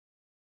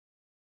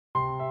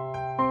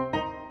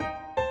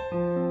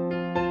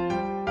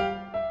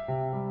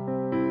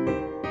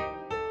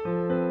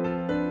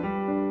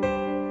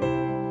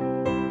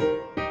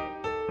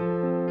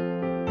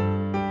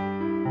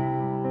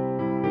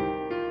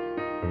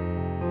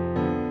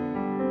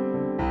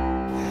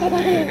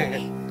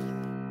I'm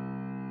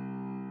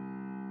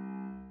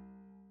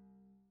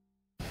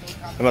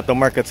at the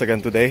markets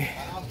again today.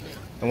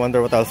 I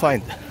wonder what I'll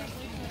find.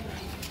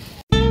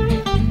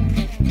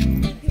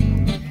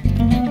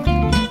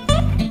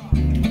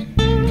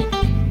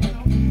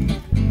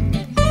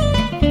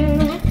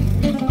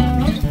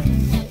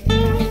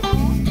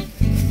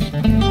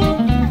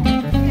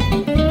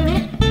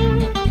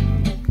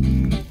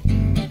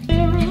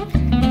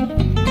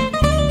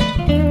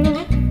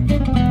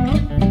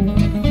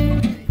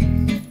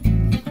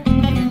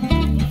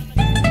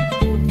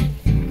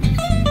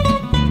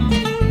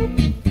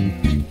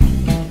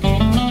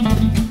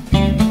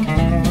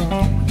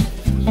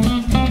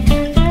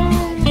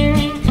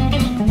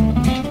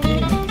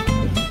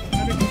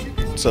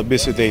 It's a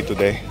busy day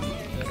today.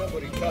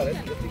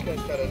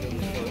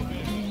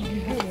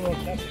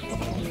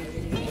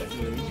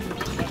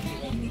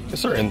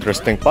 These are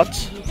interesting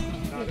pots.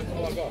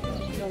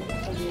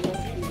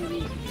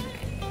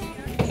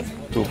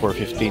 2 for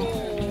 15.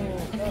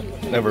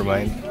 Never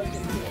mind.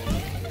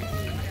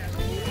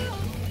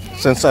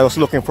 Since I was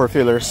looking for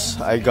fillers,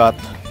 I got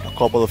a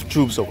couple of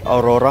tubes of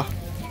Aurora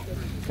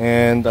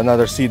and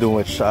another sedum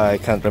which I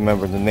can't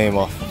remember the name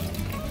of.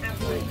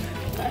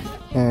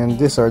 And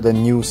these are the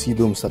new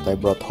sedums that I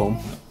brought home.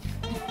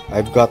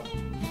 I've got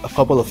a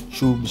couple of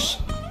tubes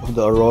of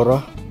the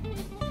Aurora,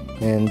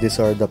 and these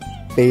are the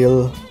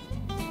pale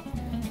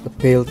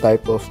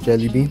type of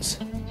jelly beans.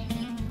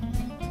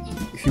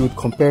 If you would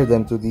compare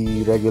them to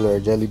the regular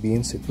jelly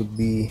beans, it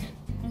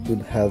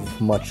would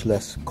have much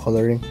less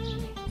coloring.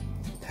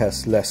 It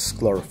has less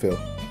chlorophyll,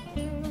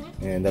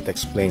 and that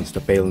explains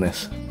the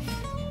paleness.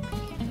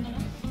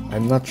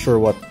 I'm not sure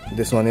what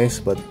this one is,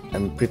 but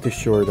I'm pretty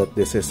sure that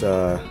this is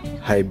a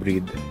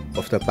hybrid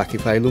of the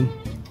Pachyphilum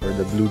or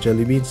the blue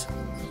jelly beans.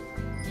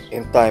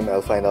 In time,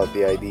 I'll find out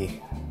the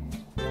ID.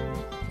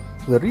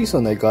 The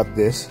reason I got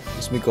this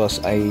is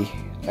because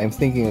I'm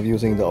thinking of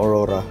using the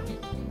Aurora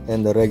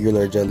and the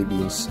regular jelly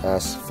beans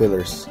as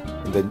fillers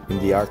in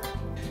the arc.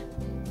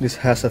 This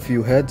has a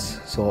few heads,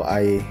 so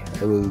I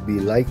will be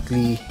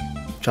likely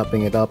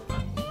chopping it up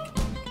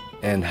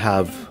and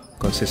have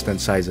consistent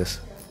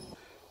sizes.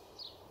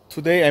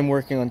 Today I'm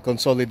working on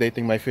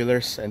consolidating my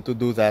fillers, and to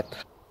do that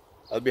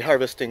I'll be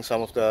harvesting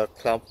some of the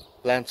clump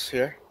plants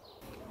here.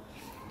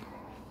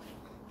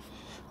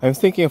 I'm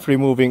thinking of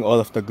removing all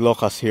of the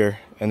glaucas here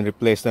and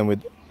replace them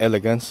with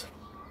elegans.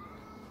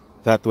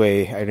 That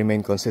way I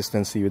remain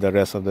consistency with the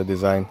rest of the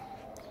design.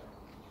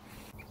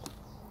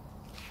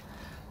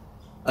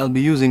 I'll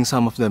be using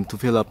some of them to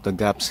fill up the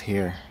gaps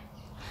here,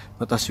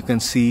 but as you can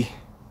see,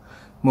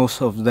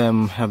 most of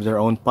them have their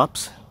own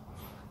pops.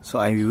 So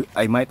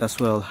I might as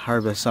well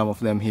harvest some of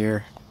them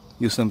here,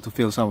 use them to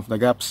fill some of the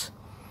gaps,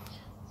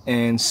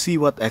 and see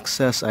what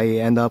excess I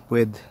end up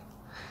with,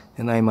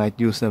 and I might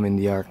use them in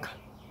the arc.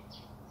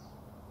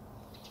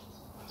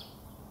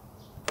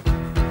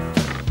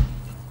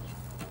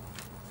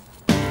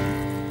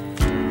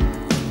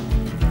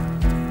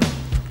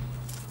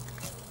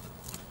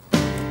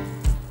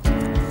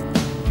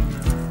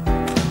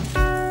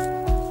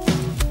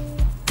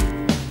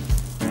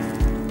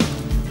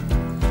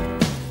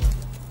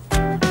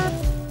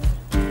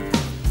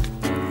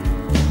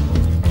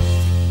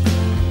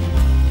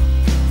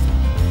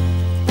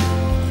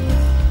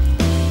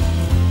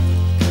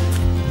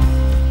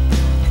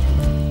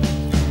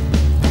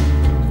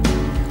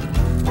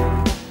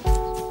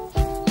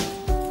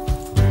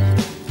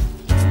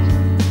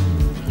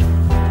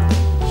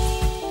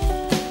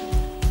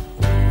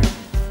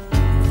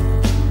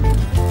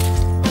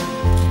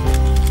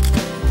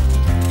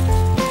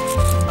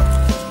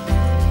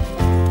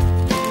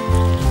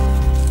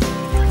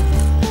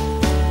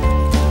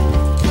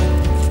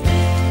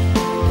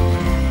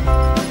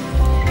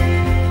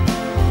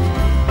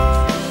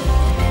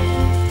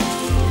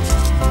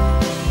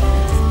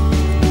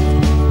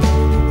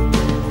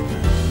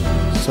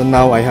 So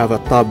now I have a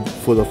tub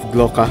full of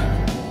glauca,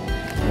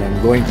 and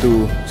I'm going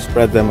to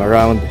spread them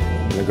around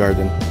the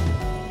garden.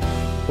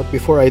 But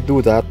before I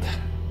do that,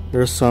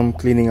 there's some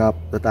cleaning up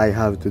that I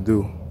have to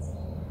do.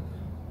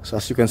 So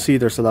as you can see,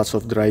 there's lots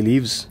of dry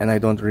leaves, and I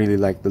don't really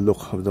like the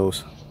look of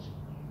those.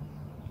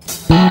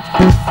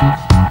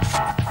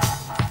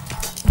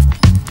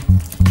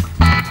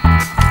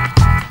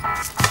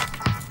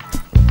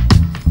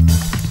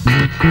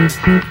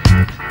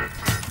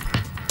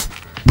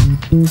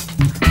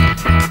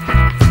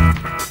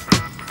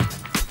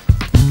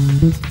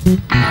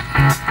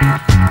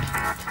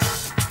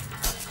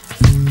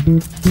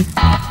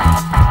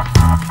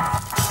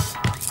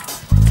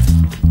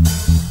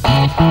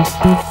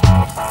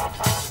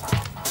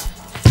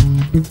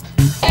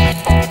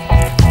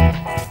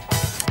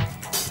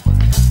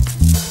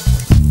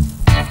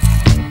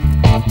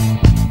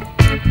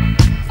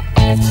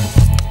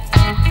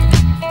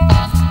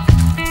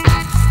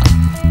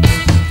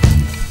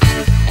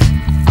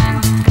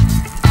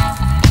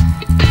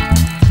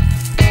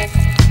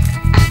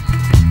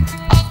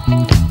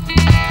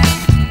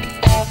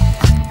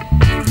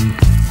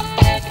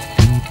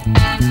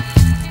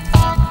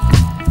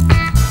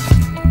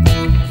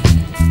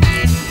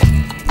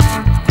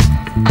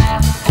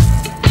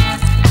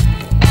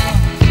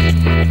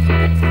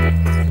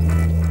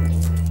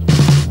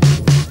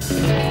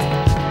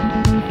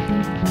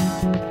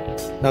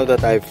 Now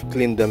that I've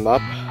cleaned them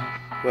up,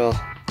 well,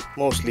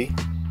 mostly,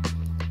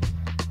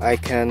 I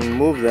can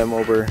move them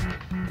over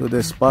to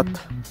this spot.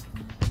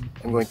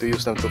 I'm going to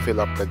use them to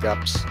fill up the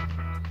gaps.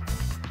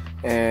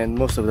 And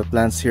most of the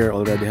plants here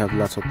already have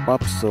lots of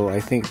pops, so I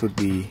think it would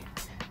be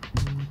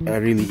a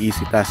really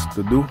easy task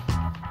to do.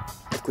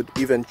 I could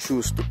even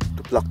choose to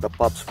pluck the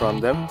pops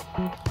from them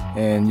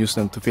and use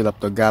them to fill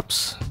up the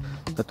gaps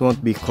that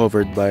won't be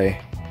covered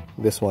by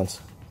these ones.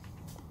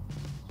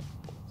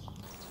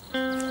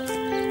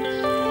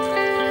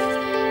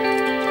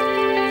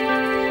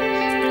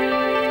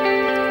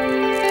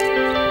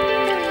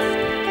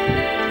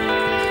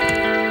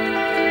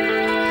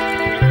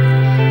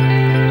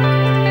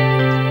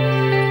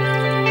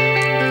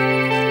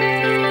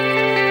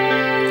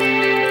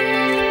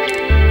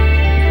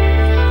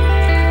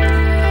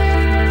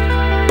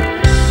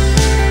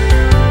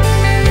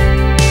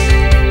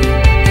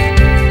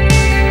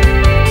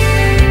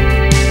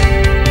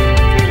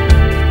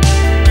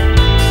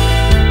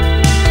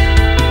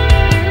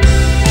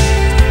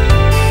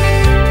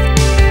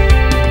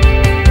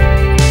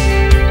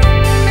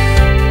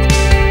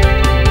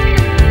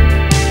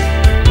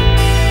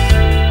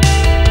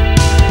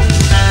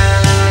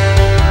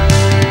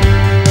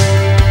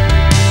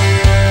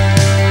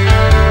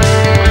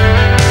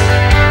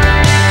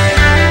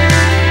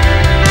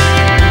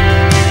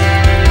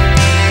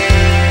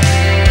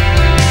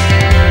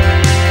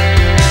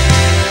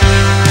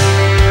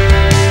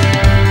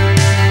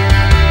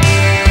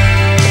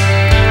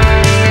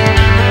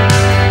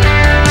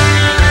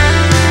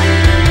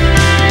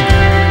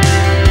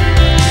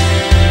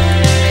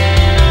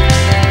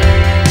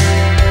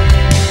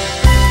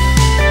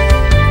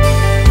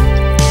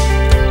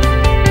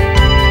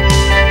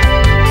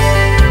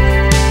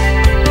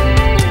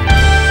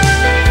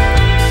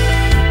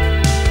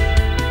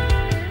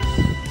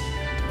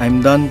 I'm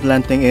done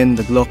planting in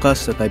the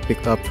glaucus that I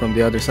picked up from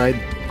the other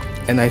side,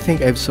 and I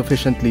think I've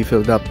sufficiently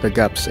filled up the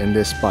gaps in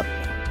this spot.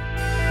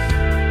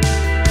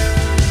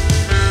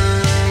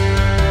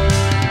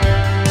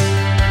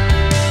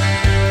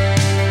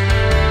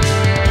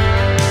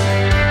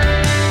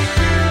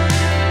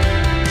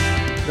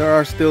 There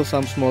are still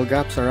some small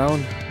gaps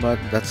around, but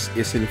that's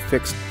easily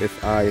fixed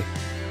if I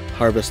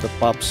harvest the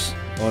pops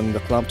on the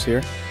clumps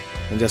here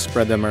and just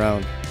spread them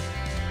around.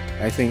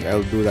 I think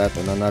I'll do that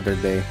on another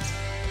day.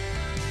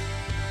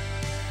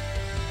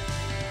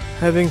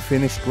 Having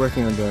finished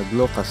working on the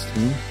glaucus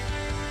tree,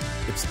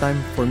 it's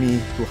time for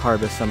me to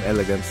harvest some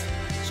elegans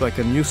so I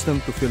can use them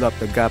to fill up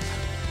the gap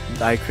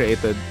that I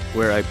created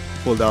where I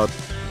pulled out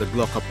the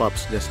glauca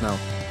pops just now.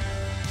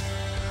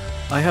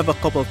 I have a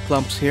couple of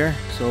clumps here,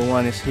 so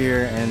one is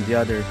here and the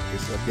other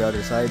is at the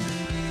other side,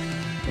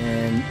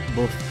 and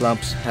both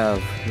clumps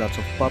have lots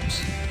of pops.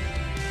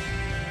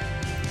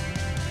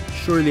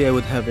 Surely I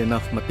would have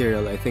enough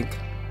material, I think,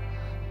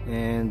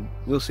 and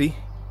we'll see.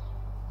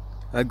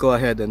 I'll go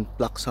ahead and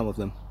pluck some of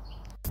them.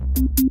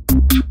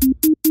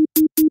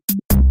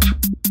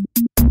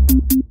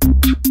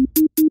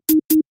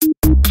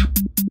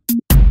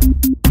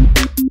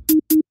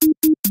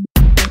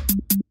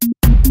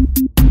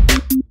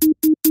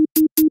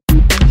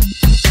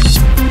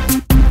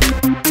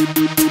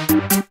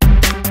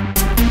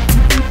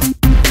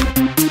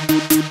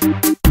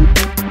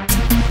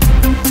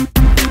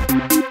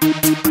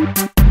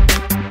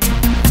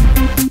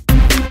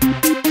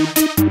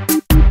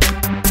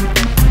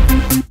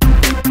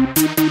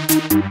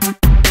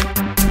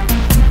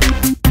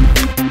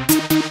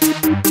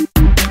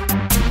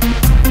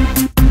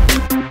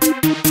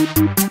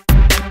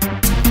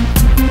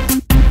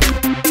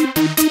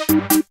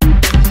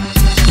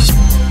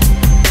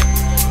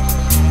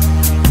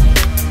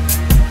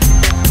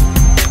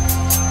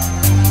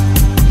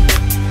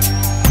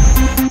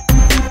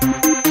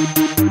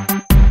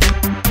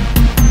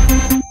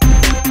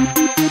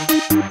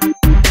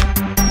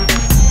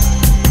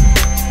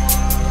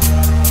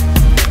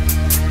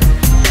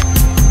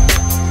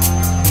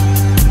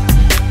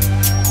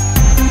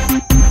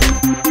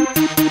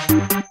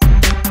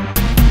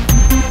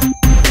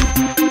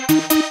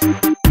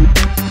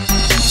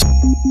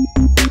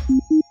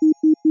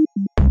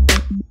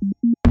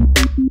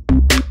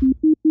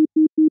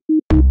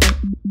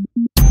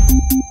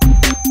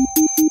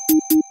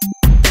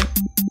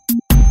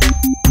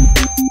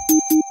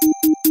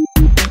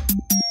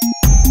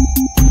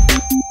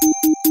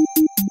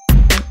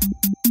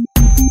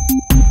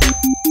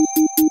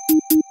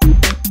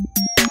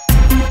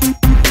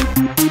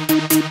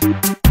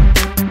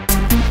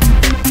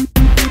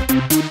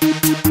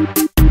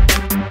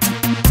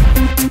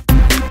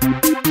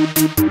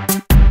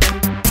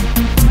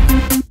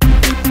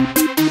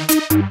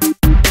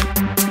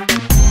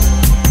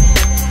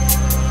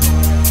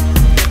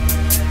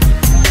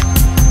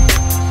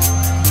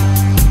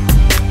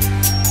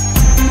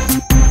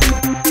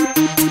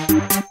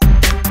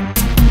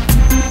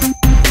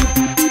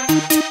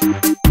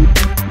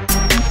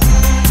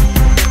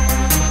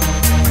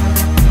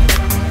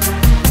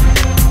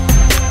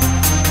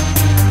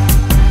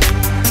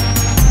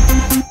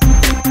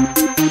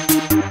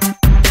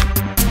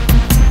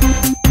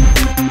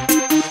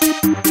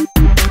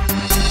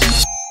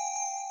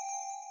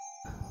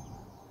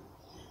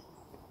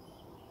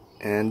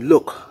 And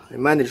look, I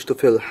managed to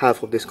fill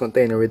half of this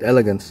container with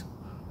elegans.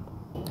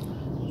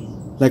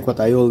 Like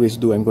what I always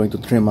do, I'm going to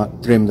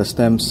trim the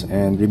stems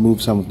and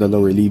remove some of the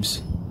lower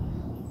leaves.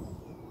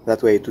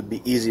 That way it would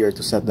be easier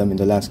to set them in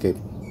the landscape.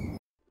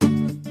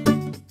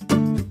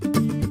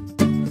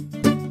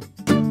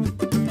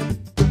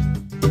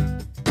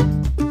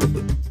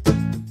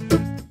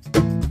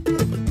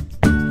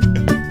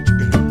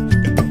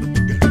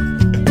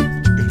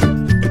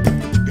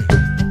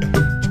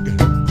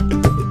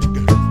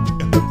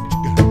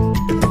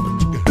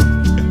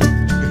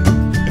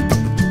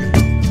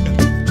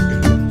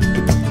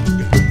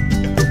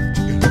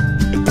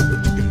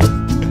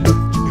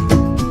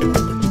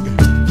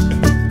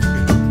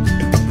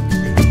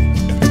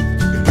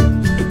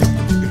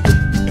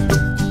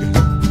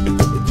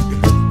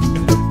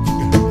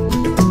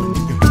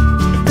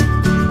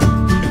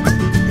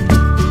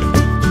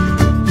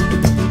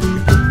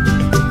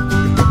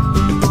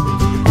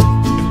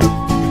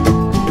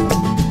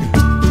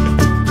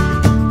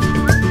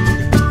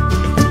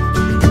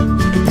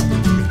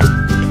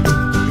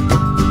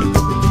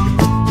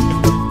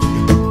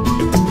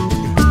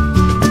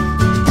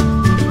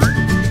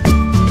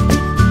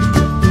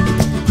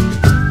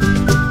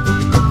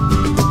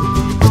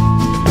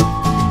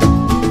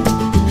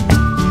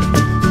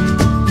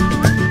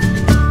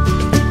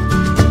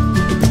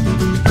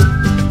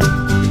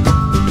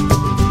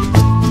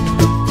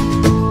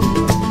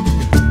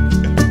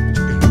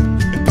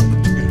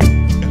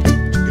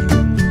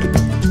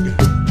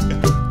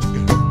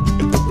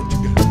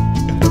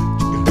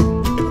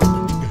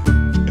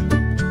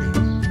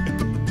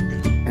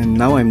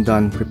 Now I'm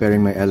done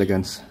preparing my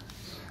elegans.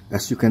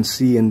 As you can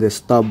see in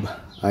this tub,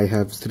 I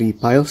have 3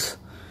 piles.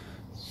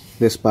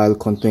 This pile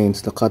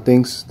contains the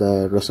cuttings,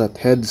 the rosette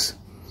heads.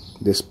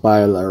 This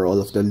pile are all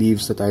of the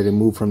leaves that I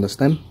removed from the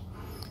stem.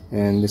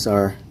 And these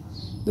are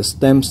the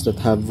stems that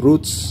have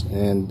roots,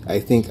 and I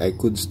think I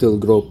could still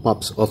grow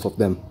pops off of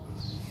them.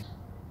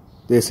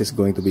 This is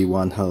going to be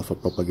one hell of a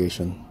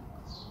propagation.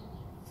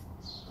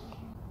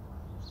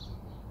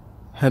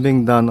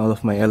 Having done all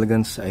of my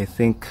elegans, I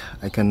think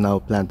I can now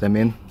plant them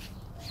in.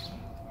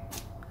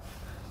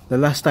 The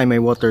last time I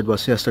watered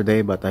was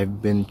yesterday, but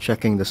I've been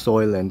checking the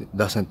soil and it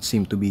doesn't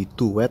seem to be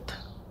too wet.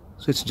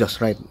 So it's just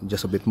right,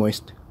 just a bit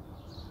moist.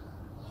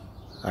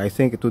 I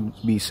think it would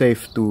be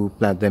safe to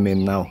plant them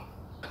in now.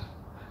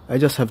 I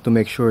just have to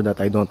make sure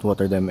that I don't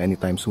water them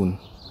anytime soon.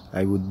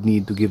 I would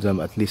need to give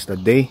them at least a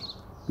day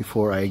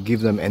before I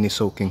give them any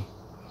soaking.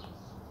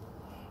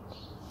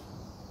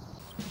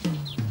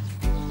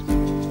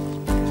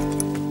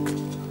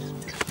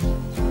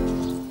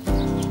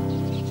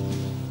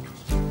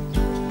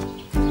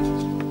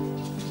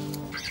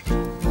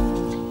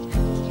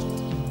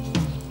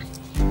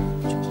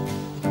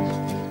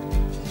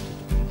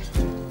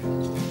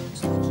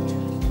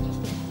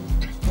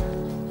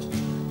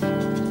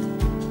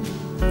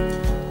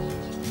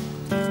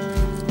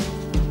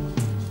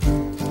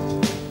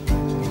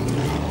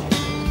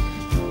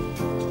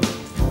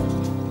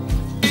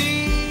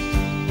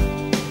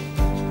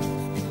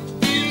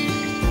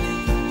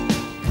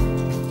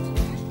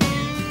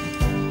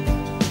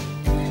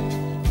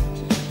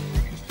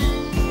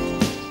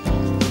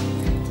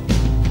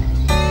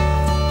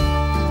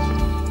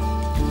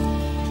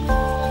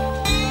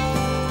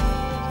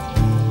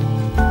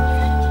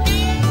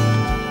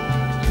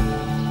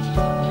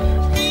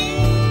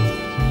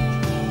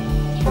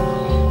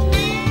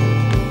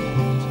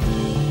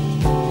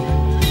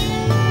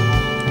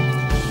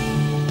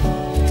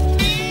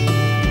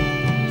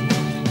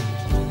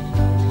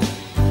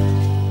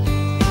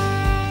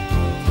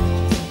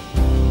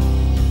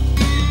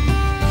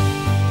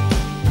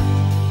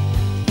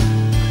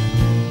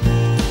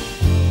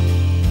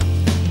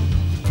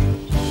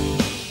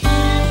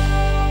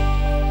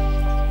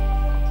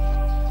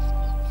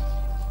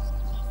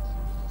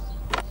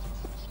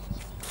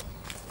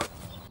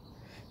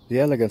 The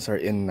elegans are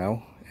in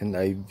now, and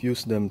I've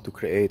used them to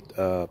create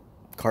a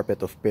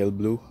carpet of pale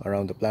blue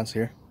around the plants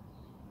here.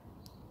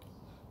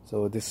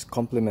 So this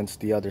complements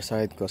the other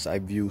side because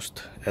I've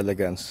used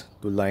elegans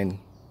to line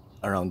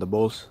around the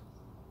bowls.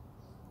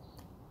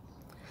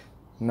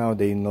 Now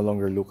they no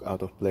longer look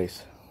out of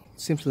place.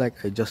 It seems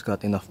like I just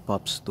got enough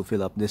pops to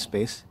fill up this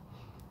space,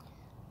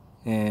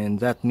 and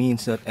that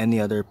means that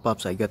any other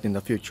pops I get in the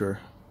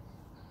future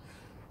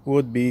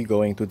would be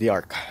going to the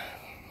ark.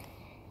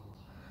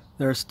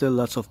 There are still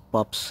lots of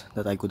pops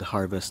that I could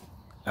harvest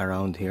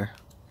around here.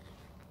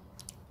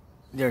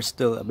 They're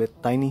still a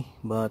bit tiny,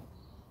 but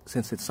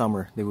since it's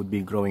summer, they would be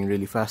growing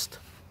really fast.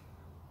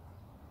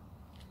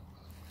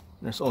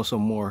 There's also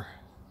more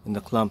in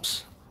the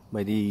clumps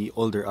by the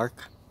older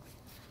ark.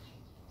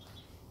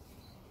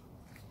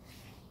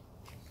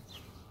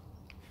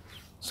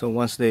 So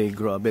once they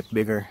grow a bit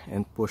bigger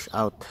and push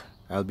out,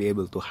 I'll be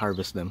able to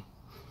harvest them.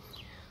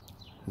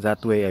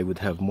 That way I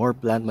would have more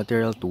plant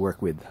material to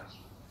work with.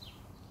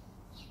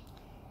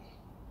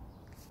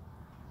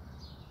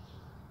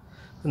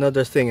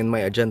 Another thing in my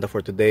agenda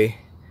for today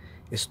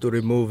is to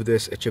remove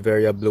this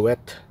echeveria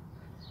bluette.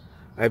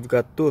 I've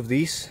got 2 of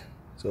these.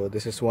 So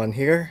this is one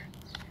here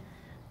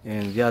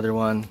and the other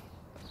one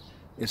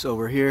is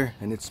over here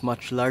and it's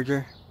much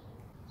larger.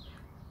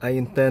 I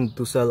intend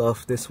to sell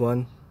off this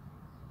one,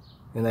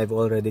 and I've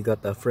already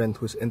got a friend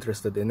who's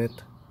interested in it.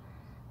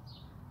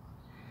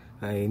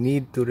 I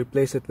need to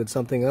replace it with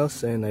something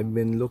else, and I've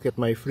been looking at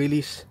my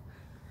freebies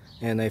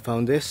and I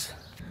found this.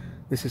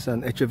 This is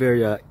an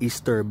echeveria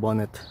Easter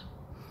bonnet,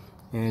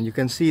 and you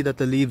can see that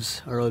the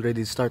leaves are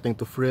already starting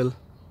to frill,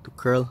 to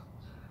curl.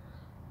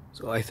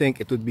 So I think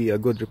it would be a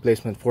good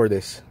replacement for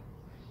this.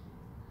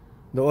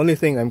 The only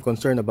thing I'm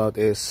concerned about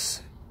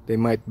is they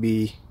might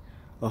be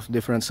of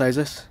different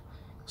sizes.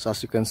 So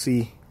as you can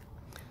see,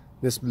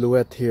 this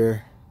bluette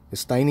here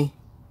is tiny,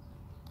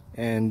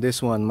 and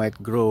this one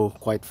might grow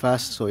quite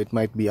fast, so it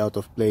might be out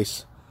of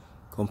place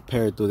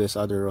compared to these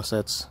other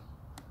rosettes,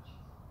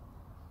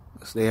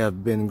 because they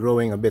have been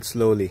growing a bit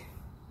slowly.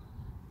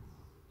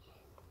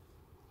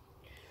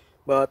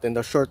 But in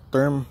the short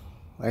term,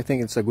 I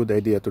think it's a good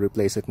idea to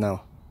replace it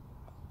now.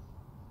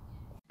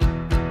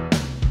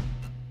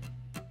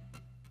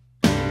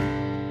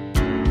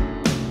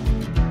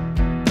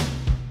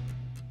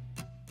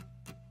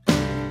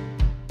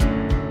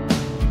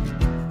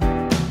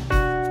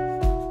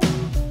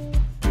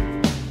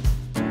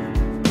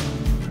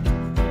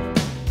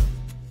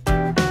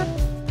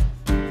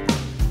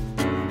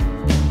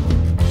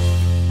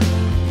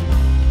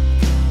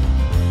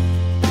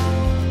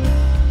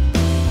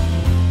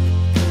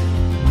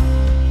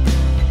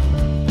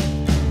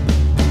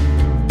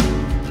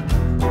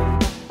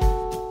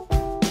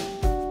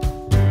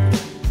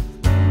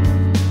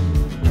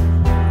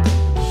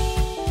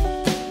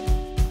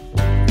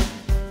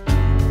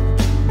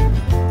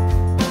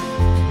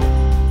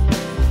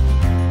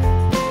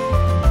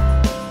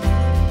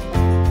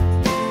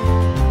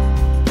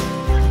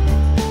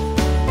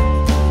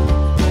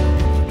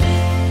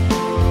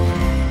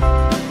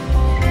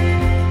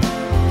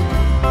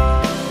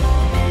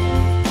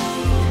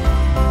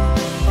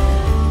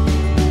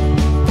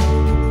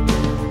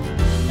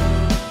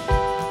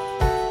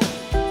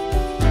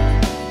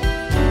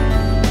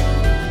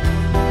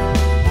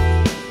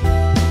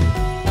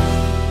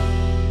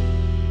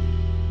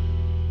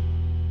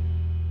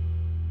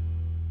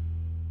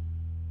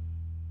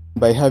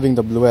 By having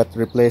the bluette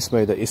replaced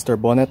by the Easter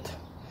bonnet,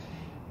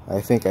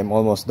 I think I'm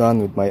almost done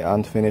with my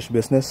unfinished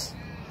business.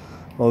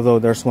 Although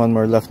there's one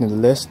more left in the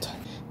list,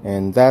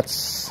 and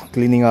that's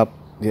cleaning up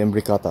the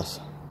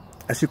imbricatas.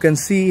 As you can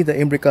see, the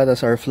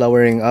imbricatas are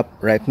flowering up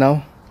right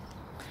now,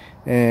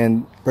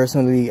 and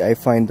personally I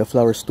find the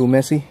flowers too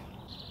messy.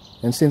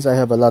 And since I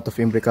have a lot of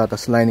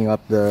imbricatas lining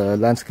up the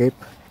landscape,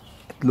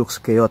 it looks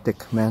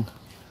chaotic, man.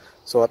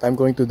 So what I'm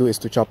going to do is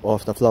to chop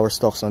off the flower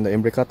stalks on the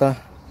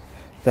imbricata.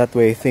 That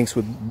way things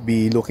would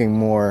be looking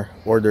more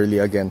orderly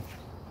again.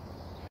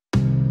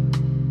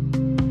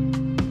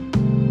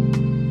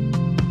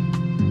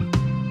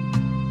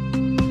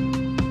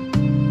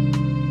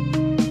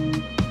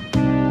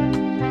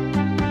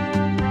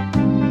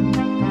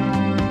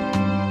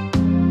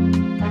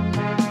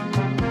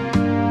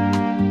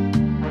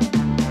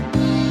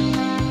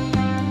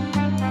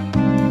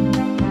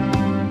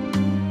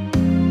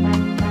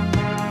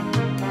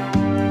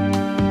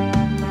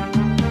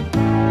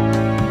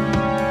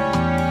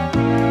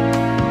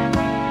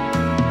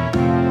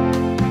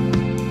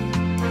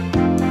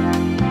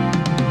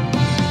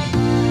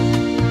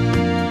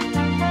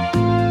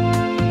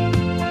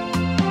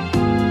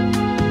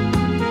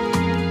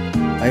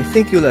 I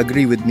think you'll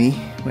agree with me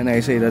when I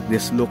say that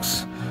this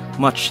looks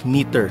much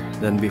neater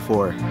than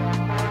before.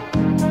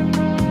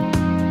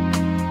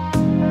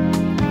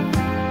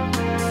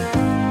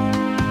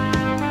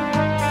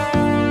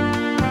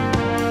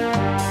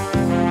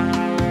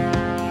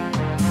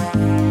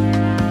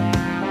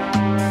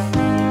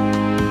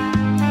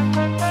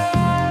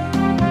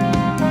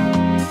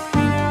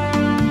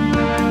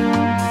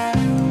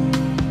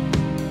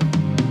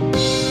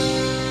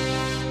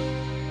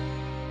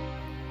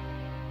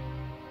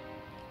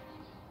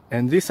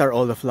 And these are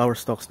all the flower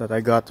stalks that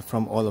I got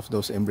from all of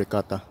those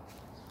imbricata.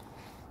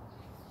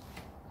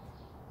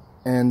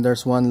 And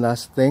there's one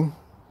last thing.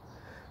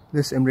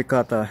 This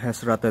imbricata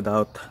has rotted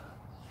out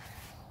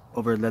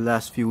over the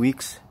last few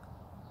weeks.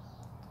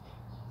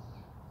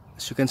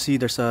 As you can see,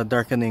 there's a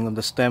darkening of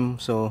the stem,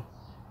 so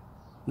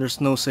there's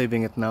no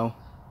saving it now.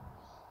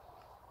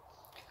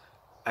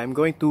 I'm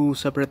going to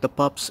separate the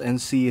pups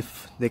and see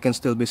if they can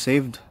still be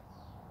saved.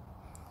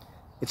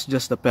 It's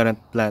just the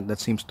parent plant that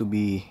seems to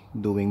be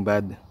doing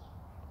bad.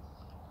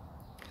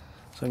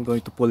 So I'm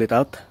going to pull it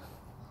out.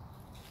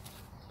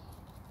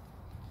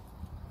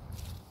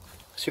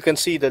 As you can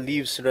see, the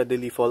leaves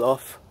readily fall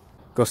off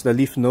because the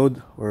leaf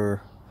node,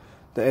 or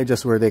the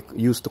edges where they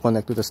used to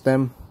connect to the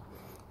stem,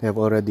 they have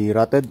already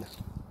rotted.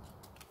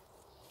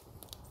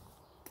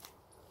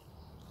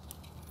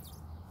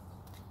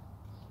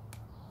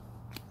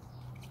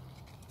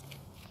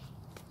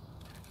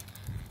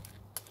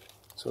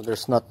 So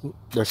there's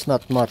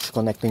not much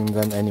connecting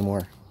them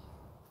anymore.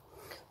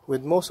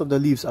 With most of the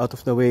leaves out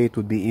of the way, it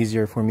would be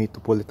easier for me to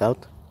pull it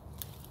out.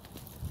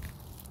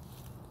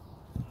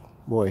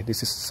 Boy,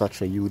 this is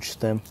such a huge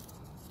stem.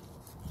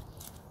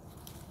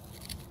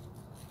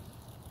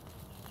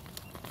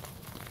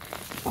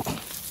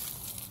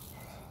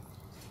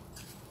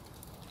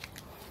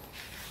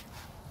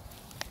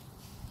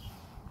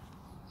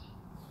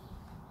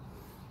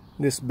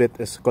 This bit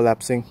is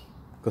collapsing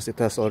because it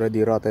has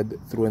already rotted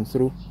through and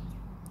through.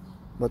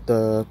 But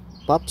the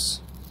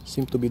pups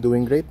seem to be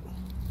doing great.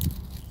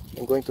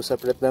 I'm going to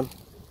separate them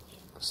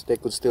because they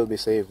could still be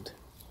saved.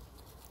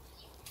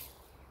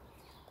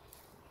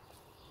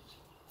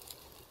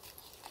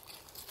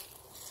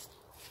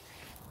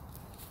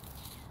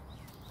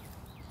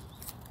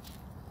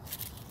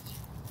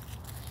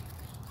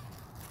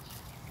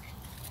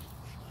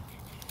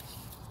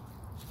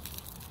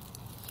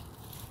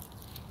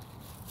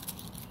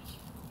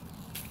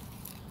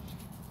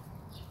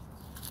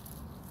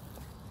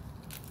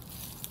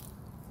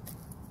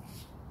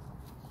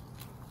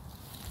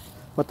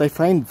 What I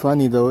find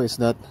funny though is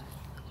that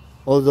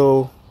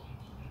although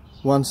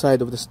one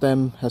side of the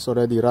stem has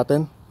already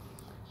rotten,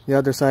 the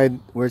other side,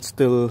 where it's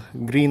still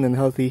green and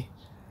healthy,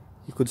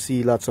 you could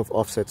see lots of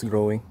offsets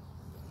growing.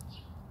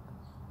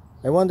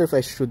 I wonder if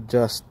I should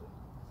just,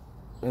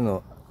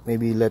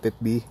 maybe let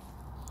it be,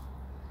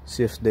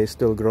 see if they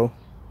still grow.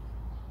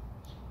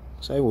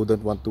 So I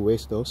wouldn't want to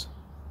waste those.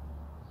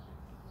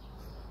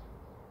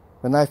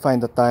 When I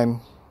find the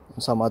time,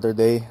 some other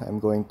day, I'm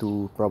going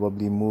to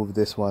probably move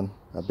this one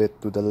a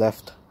bit to the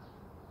left,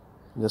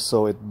 just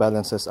so it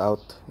balances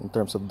out in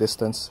terms of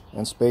distance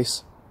and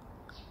space.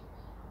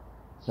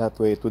 That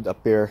way it would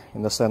appear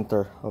in the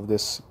center of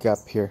this gap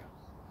here.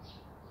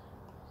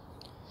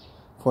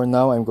 For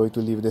now, I'm going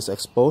to leave this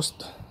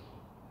exposed,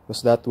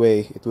 because that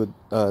way it would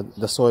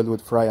the soil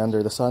would fry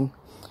under the sun.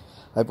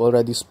 I've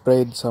already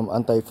sprayed some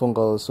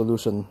antifungal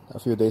solution a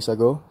few days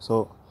ago,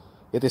 so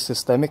it is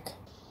systemic.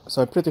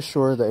 So I'm pretty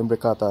sure the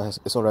imbricata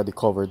is already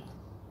covered.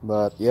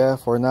 But yeah,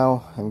 for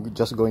now, I'm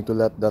just going to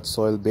let that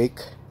soil bake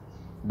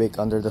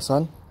under the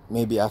sun.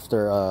 Maybe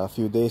after a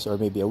few days or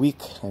maybe a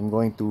week, I'm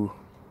going to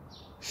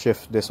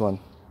shift this one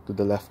to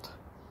the left.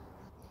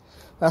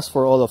 As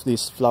for all of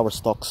these flower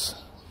stalks,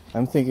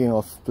 I'm thinking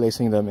of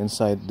placing them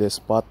inside this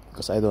pot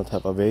because I don't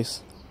have a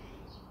vase.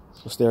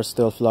 Because they're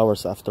still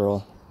flowers after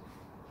all.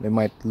 They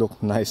might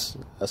look nice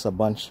as a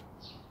bunch.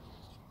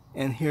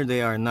 And here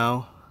they are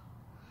now,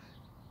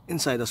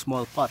 inside a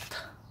small pot.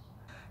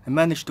 I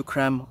managed to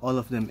cram all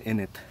of them in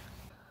it.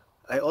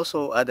 I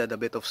also added a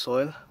bit of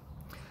soil.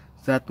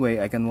 That way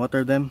I can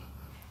water them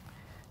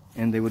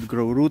and they would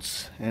grow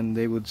roots and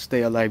they would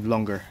stay alive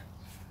longer.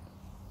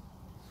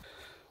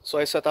 So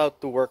I set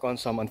out to work on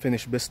some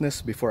unfinished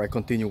business before I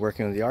continue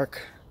working on the ark,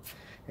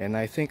 and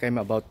I think I'm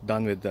about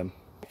done with them.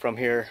 From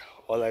here,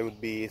 all I would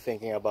be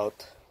thinking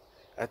about,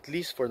 at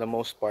least for the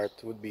most part,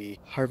 would be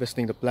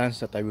harvesting the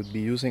plants that I would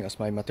be using as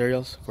my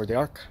materials for the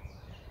ark.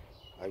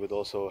 I would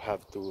also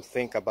have to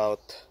think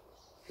about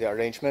the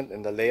arrangement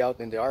and the layout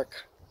in the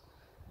ark.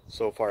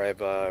 So far I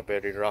have a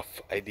very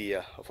rough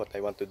idea of what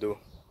I want to do.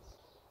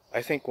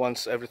 I think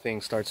once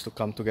everything starts to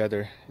come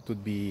together, it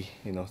would be,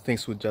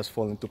 things would just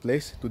fall into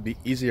place. It would be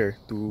easier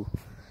to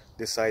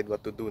decide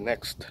what to do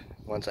next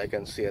once I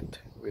can see it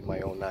with my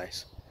own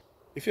eyes.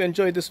 If you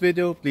enjoyed this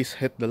video, please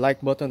hit the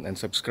like button and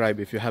subscribe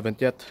if you haven't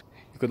yet.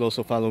 You could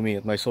also follow me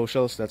at my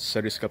socials, that's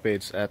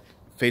Cerriscapades at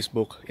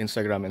Facebook,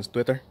 Instagram and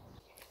Twitter.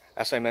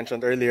 As I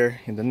mentioned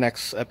earlier, in the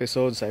next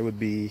episodes I would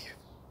be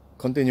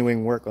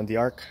continuing work on the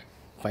ark.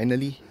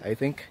 Finally, I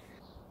think.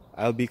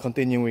 I'll be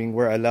continuing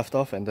where I left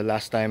off, and the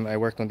last time I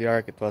worked on the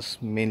ark it was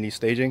mainly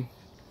staging.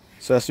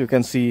 So as you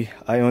can see,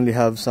 I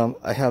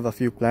have a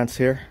few plants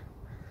here.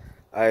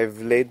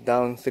 I've laid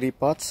down 3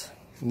 pots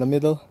in the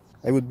middle.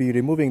 I would be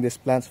removing these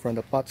plants from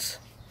the pots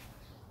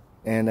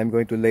and I'm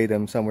going to lay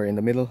them somewhere in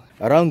the middle.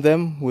 Around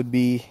them would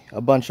be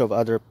a bunch of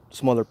other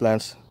smaller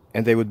plants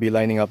and they would be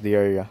lining up the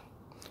area.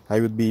 I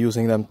would be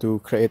using them to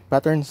create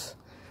patterns,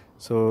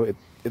 so it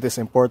is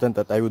important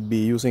that I would be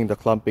using the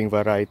clumping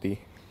variety.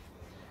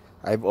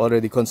 I've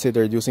already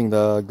considered using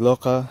the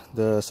Glauca,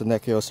 the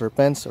Senecio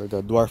serpens, or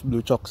the dwarf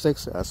blue chalk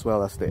 6, as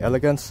well as the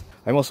elegance.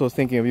 I'm also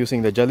thinking of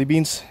using the jelly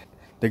beans,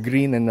 the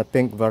green and the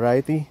pink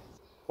variety.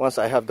 Once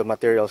I have the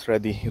materials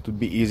ready, it would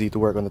be easy to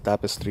work on the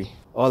tapestry.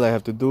 All I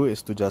have to do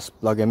is to just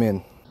plug them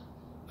in.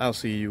 I'll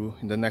see you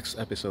in the next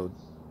episode.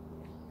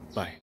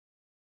 Bye.